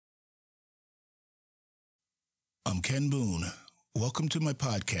I'm Ken Boone. Welcome to my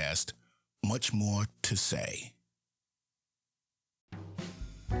podcast, Much More to Say.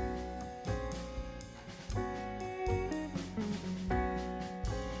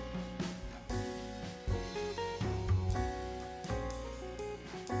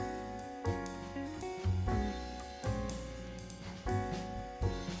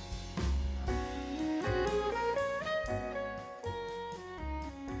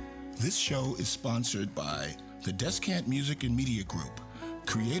 This show is sponsored by the Descant Music and Media Group,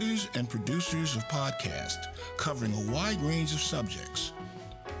 creators and producers of podcasts covering a wide range of subjects.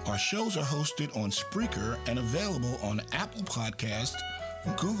 Our shows are hosted on Spreaker and available on Apple Podcasts,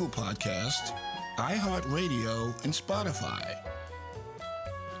 Google Podcasts, iHeartRadio, and Spotify.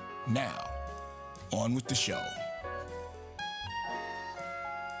 Now, on with the show.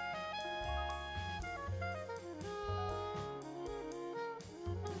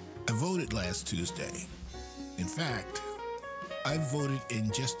 I voted last Tuesday. In fact, I've voted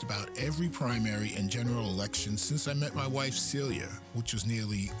in just about every primary and general election since I met my wife Celia, which was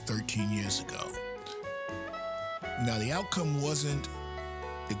nearly 13 years ago. Now, the outcome wasn't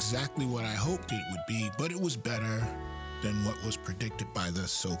exactly what I hoped it would be, but it was better than what was predicted by the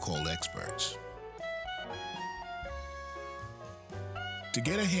so-called experts. To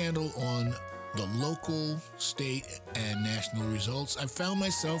get a handle on the local, state, and national results, I found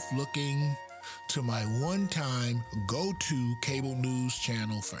myself looking to my one-time go-to cable news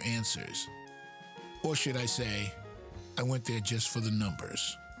channel for answers. Or should I say, I went there just for the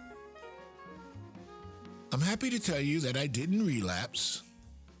numbers. I'm happy to tell you that I didn't relapse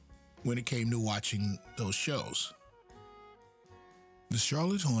when it came to watching those shows. The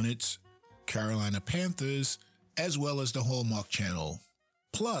Charlotte Hornets, Carolina Panthers, as well as the Hallmark Channel,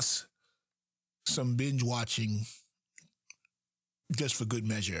 plus some binge watching just for good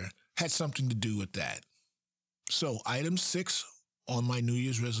measure, had something to do with that. So item 6 on my New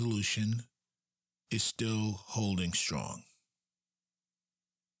Year's resolution is still holding strong.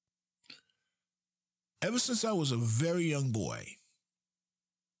 Ever since I was a very young boy,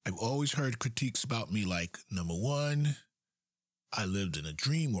 I've always heard critiques about me like, number 1, I lived in a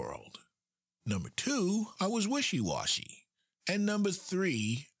dream world. Number 2, I was wishy-washy. And number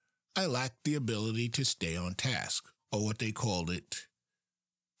 3, I lacked the ability to stay on task, or what they called it,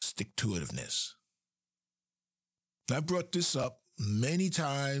 stick-to-itiveness. I've brought this up many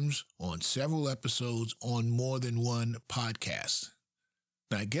times on several episodes on more than one podcast.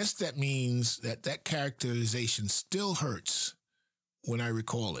 Now, I guess that means that characterization still hurts when I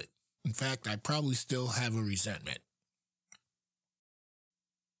recall it. In fact, I probably still have a resentment.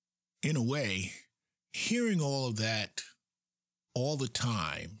 In a way, hearing all of that all the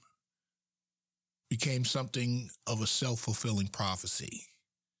time became something of a self-fulfilling prophecy.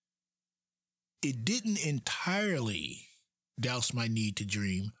 It didn't entirely douse my need to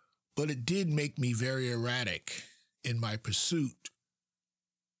dream, but it did make me very erratic in my pursuit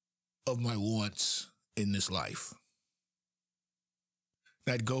of my wants in this life.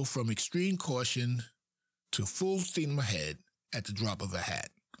 I'd go from extreme caution to full steam ahead at the drop of a hat.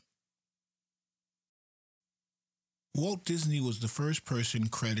 Walt Disney was the first person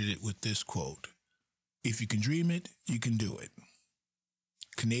credited with this quote: "If you can dream it, you can do it."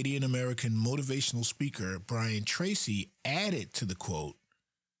 Canadian-American motivational speaker Brian Tracy added to the quote,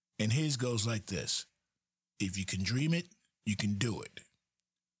 and his goes like this: "If you can dream it, you can do it.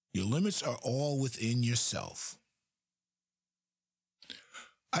 Your limits are all within yourself."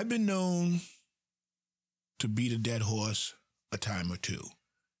 I've been known to beat a dead horse a time or two,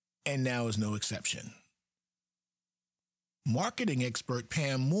 and now is no exception. Marketing expert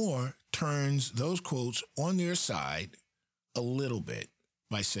Pam Moore turns those quotes on their side a little bit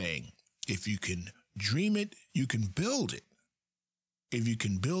by saying, if you can dream it, you can build it. If you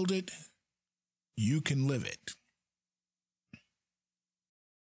can build it, you can live it.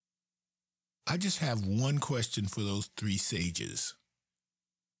 I just have one question for those 3 sages.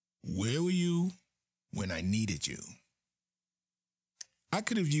 Where were you when I needed you? I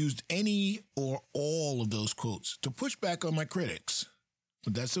could have used any or all of those quotes to push back on my critics,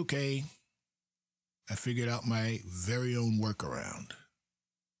 but that's okay. I figured out my very own workaround.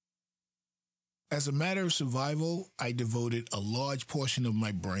 As a matter of survival, I devoted a large portion of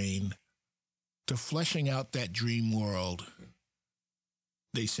my brain to fleshing out that dream world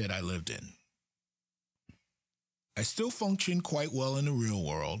they said I lived in. I still function quite well in the real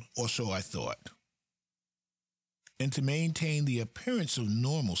world, or so I thought. And to maintain the appearance of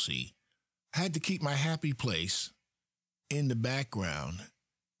normalcy, I had to keep my happy place in the background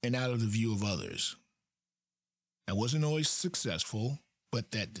and out of the view of others. I wasn't always successful,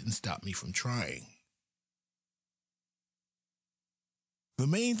 but that didn't stop me from trying. The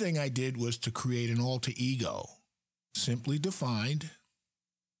main thing I did was to create an alter ego. Simply defined,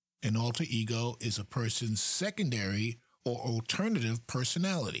 an alter ego is a person's secondary or alternative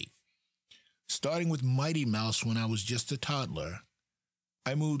personality. Starting with Mighty Mouse when I was just a toddler,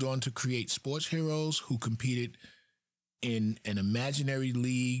 I moved on to create sports heroes who competed in an imaginary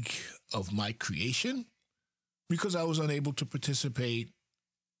league of my creation because I was unable to participate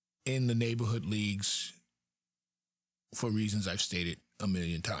in the neighborhood leagues for reasons I've stated a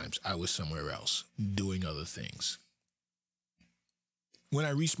million times. I was somewhere else doing other things. When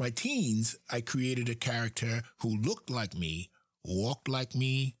I reached my teens, I created a character who looked like me, walked like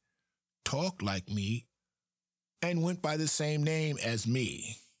me, talked like me, and went by the same name as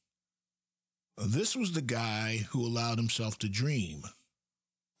me. This was the guy who allowed himself to dream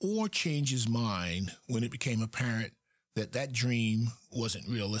or change his mind when it became apparent that that dream wasn't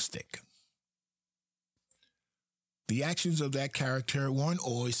realistic. The actions of that character weren't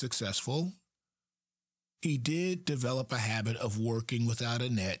always successful. He did develop a habit of working without a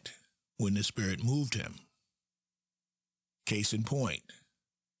net when the spirit moved him. Case in point,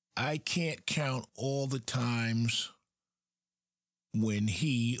 I can't count all the times when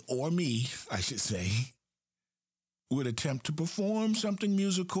he, or me, I should say, would attempt to perform something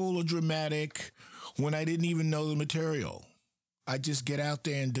musical or dramatic when I didn't even know the material. I'd just get out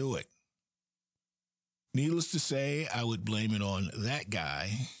there and do it. Needless to say, I would blame it on that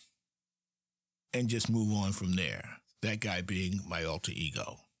guy and just move on from there, that guy being my alter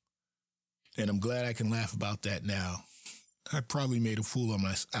ego. And I'm glad I can laugh about that now. I probably made a fool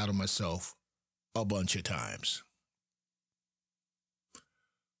out of myself a bunch of times.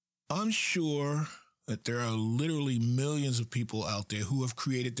 I'm sure that there are literally millions of people out there who have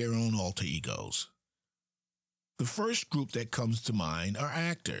created their own alter egos. The first group that comes to mind are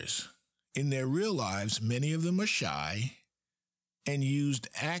actors. In their real lives, many of them are shy and used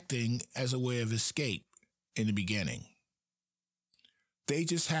acting as a way of escape in the beginning. They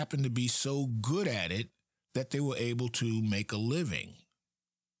just happened to be so good at it that they were able to make a living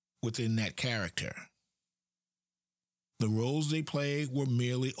within that character. The roles they played were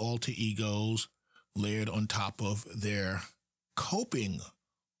merely alter egos layered on top of their coping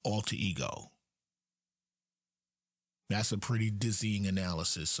alter ego. That's a pretty dizzying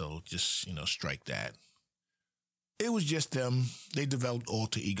analysis, so just, strike that. It was just them. They developed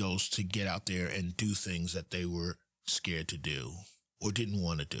alter egos to get out there and do things that they were scared to do or didn't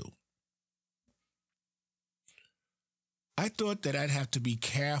want to do. I thought that I'd have to be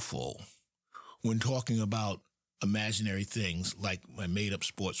careful when talking about imaginary things like my made-up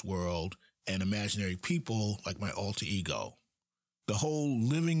sports world and imaginary people like my alter ego. The whole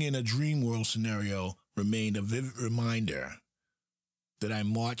living in a dream world scenario remained a vivid reminder that I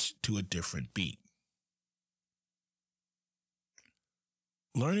marched to a different beat.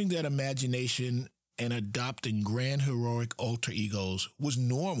 Learning that imagination and adopting grand heroic alter egos was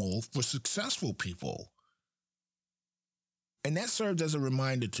normal for successful people. And that served as a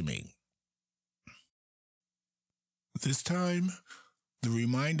reminder to me. This time, the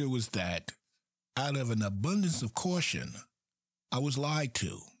reminder was that, out of an abundance of caution, I was lied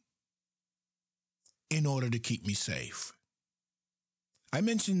to in order to keep me safe. I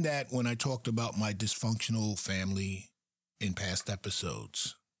mentioned that when I talked about my dysfunctional family in past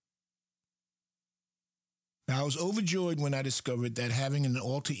episodes. Now, I was overjoyed when I discovered that having an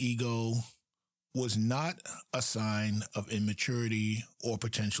alter ego was not a sign of immaturity or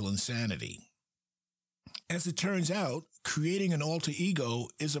potential insanity. As it turns out, creating an alter ego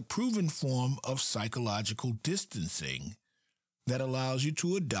is a proven form of psychological distancing that allows you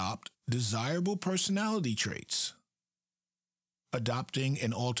to adopt desirable personality traits. Adopting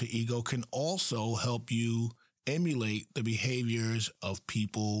an alter ego can also help you emulate the behaviors of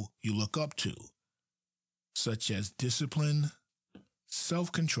people you look up to, such as discipline,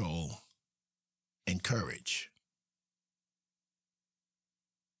 self-control, and courage.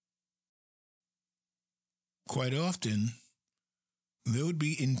 Quite often, there would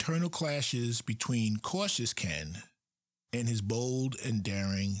be internal clashes between cautious Ken and his bold and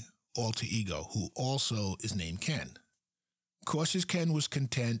daring alter ego, who also is named Ken. Cautious Ken was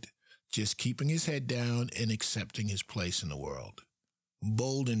content just keeping his head down and accepting his place in the world.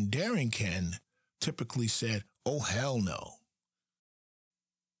 Bold and daring Ken typically said, "Oh, hell no,"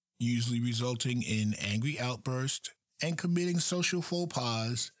 usually resulting in angry outbursts and committing social faux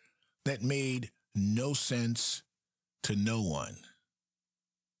pas that made no sense to no one.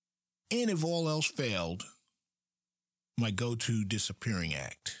 And if all else failed, my go-to disappearing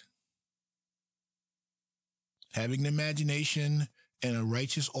act. Having an imagination and a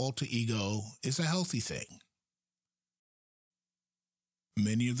righteous alter ego is a healthy thing.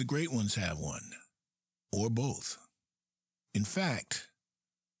 Many of the great ones have one, or both. In fact,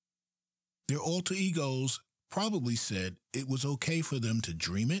 their alter egos probably said it was okay for them to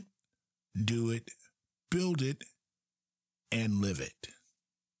dream it, do it, build it, and live it.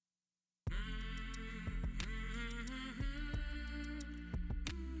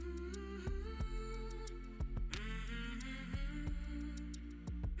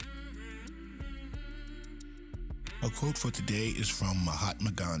 A quote for today is from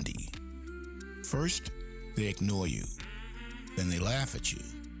Mahatma Gandhi. First, they ignore you. Then they laugh at you.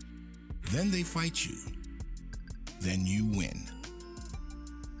 Then they fight you. Then you win.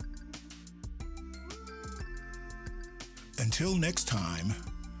 Until next time,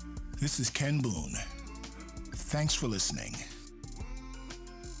 this is Ken Boone. Thanks for listening.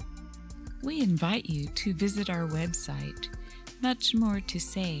 We invite you to visit our website,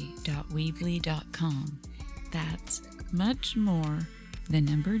 muchmoretosay.weebly.com. That's muchmore,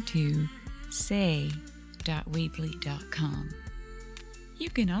 2, say.weebly.com. You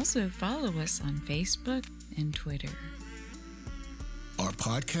can also follow us on Facebook and Twitter. Our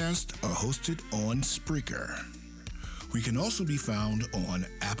podcasts are hosted on Spreaker. We can also be found on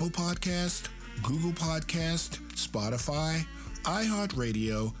Apple Podcast, Google Podcast, Spotify,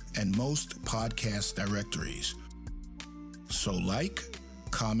 iHeartRadio, and most podcast directories. So like,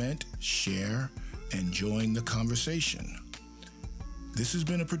 comment, share, and join the conversation. This has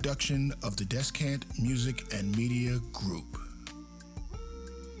been a production of the Descant Music and Media Group.